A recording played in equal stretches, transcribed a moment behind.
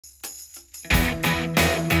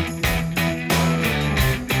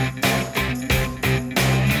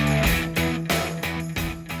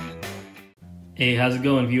Hey, how's it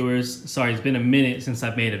going, viewers? Sorry, it's been a minute since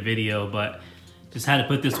I've made a video, but just had to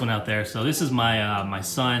put this one out there. So this is my my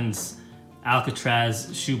son's Alcatraz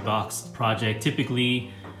shoebox project.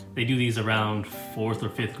 Typically, they do these around 4th or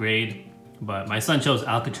 5th grade, but my son chose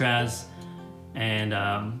Alcatraz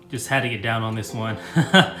and just had to get down on this one.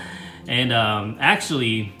 And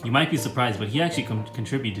actually, you might be surprised, but he actually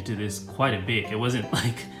contributed to this quite a bit. It wasn't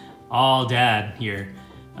like all dad here.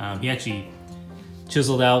 He actually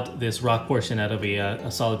chiseled out this rock portion out of a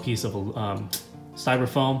solid piece of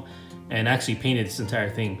styrofoam and actually painted this entire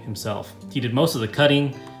thing himself. He did most of the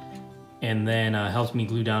cutting and then helped me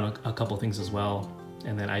glue down a couple things as well.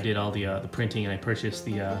 And then I did all the printing, and I purchased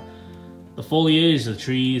the foliage, the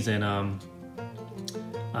trees, and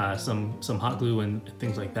some hot glue and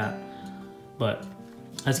things like that. But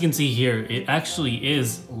as you can see here, it actually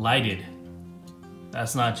is lighted.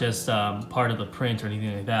 That's not just part of the print or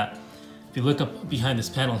anything like that. If you look up behind this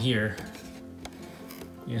panel here,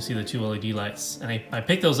 you can see the 2 LED lights. And I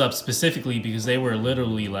picked those up specifically because they were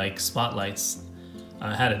literally like spotlights.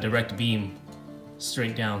 Had a direct beam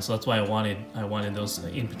straight down, so that's why I wanted those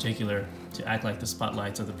in particular to act like the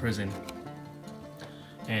spotlights of the prison.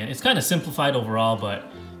 And it's kind of simplified overall, but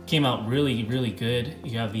came out really, really good.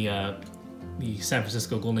 You have the San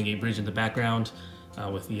Francisco Golden Gate Bridge in the background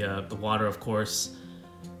with the water, of course.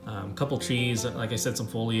 A couple trees, like I said, some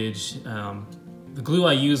foliage. The glue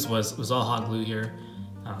I used was all hot glue here,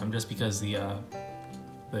 just because the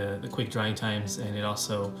quick drying times, and it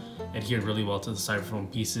also adhered really well to the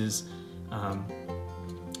styrofoam pieces.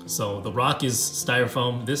 So the rock is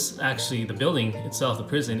styrofoam. This actually, the building itself, the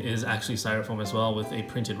prison, is actually styrofoam as well, with a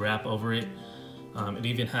printed wrap over it. It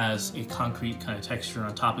even has a concrete kind of texture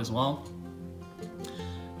on top as well.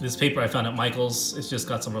 This paper I found at Michael's. It's just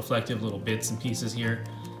got some reflective little bits and pieces here,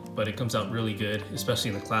 but it comes out really good, especially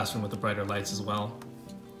in the classroom with the brighter lights as well.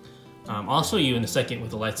 I'll show you in a second with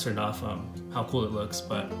the lights turned off how cool it looks,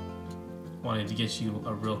 but wanted to get you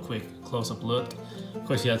a real quick close-up look. Of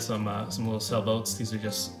course, you had some little sailboats. These are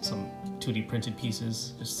just some 2D printed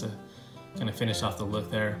pieces, just to kind of finish off the look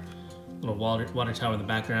there. Little water tower in the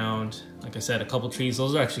background. Like I said, a couple trees.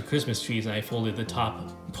 Those are actually Christmas trees, and I folded the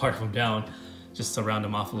top part of them down just to round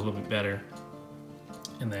them off a little bit better.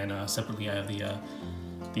 And then separately, I have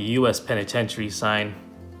the U.S. Penitentiary sign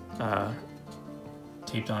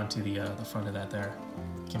taped onto the front of that there.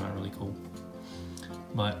 Came out really cool.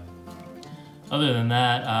 But other than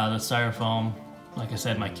that, the styrofoam, like I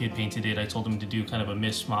said, my kid painted it. I told him to do kind of a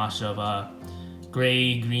mishmash of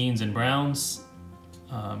gray, greens, and browns.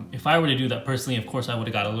 If I were to do that personally, of course, I would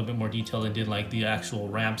have got a little bit more detailed and did like the actual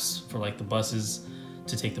ramps for like the buses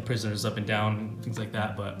to take the prisoners up and down and things like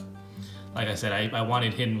that. But like I said, I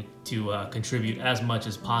wanted him to contribute as much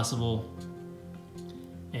as possible.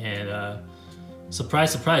 And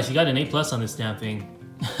surprise, surprise, he got an A+ on this damn thing.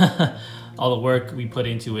 All the work we put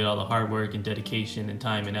into it, all the hard work and dedication and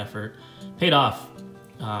time and effort paid off.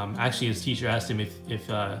 Actually, his teacher asked him if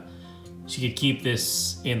she could keep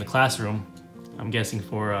this in the classroom. I'm guessing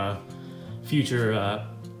for future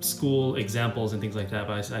school examples and things like that.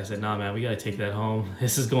 But I said, nah, man, we gotta take that home.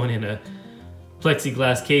 This is going in a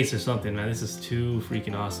plexiglass case or something, man. This is too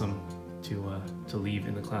freaking awesome to leave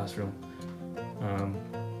in the classroom.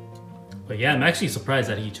 But yeah, I'm actually surprised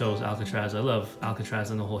that he chose Alcatraz. I love Alcatraz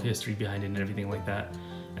and the whole history behind it and everything like that.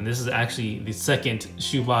 And this is actually the second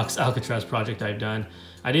shoebox Alcatraz project I've done.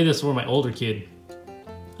 I did this for my older kid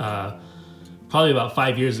probably about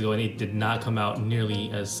 5 years ago, and it did not come out nearly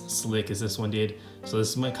as slick as this one did. So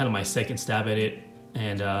this is kind of my second stab at it,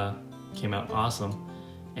 and came out awesome.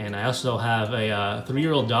 And I also have a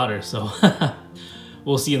 3-year-old daughter, so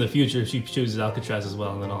we'll see in the future if she chooses Alcatraz as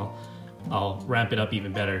well, and then I'll ramp it up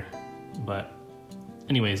even better. But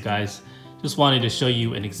anyways, guys, just wanted to show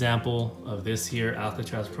you an example of this here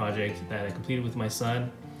Alcatraz project that I completed with my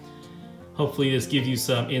son. Hopefully this gives you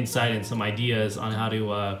some insight and some ideas on how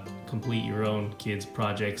to complete your own kids'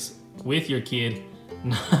 projects with your kid.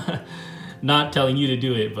 Not telling you to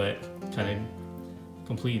do it, but kind of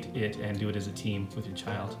complete it and do it as a team with your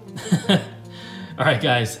child. All right,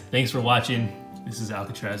 guys, thanks for watching. This is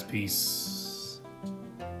Alcatraz. Peace.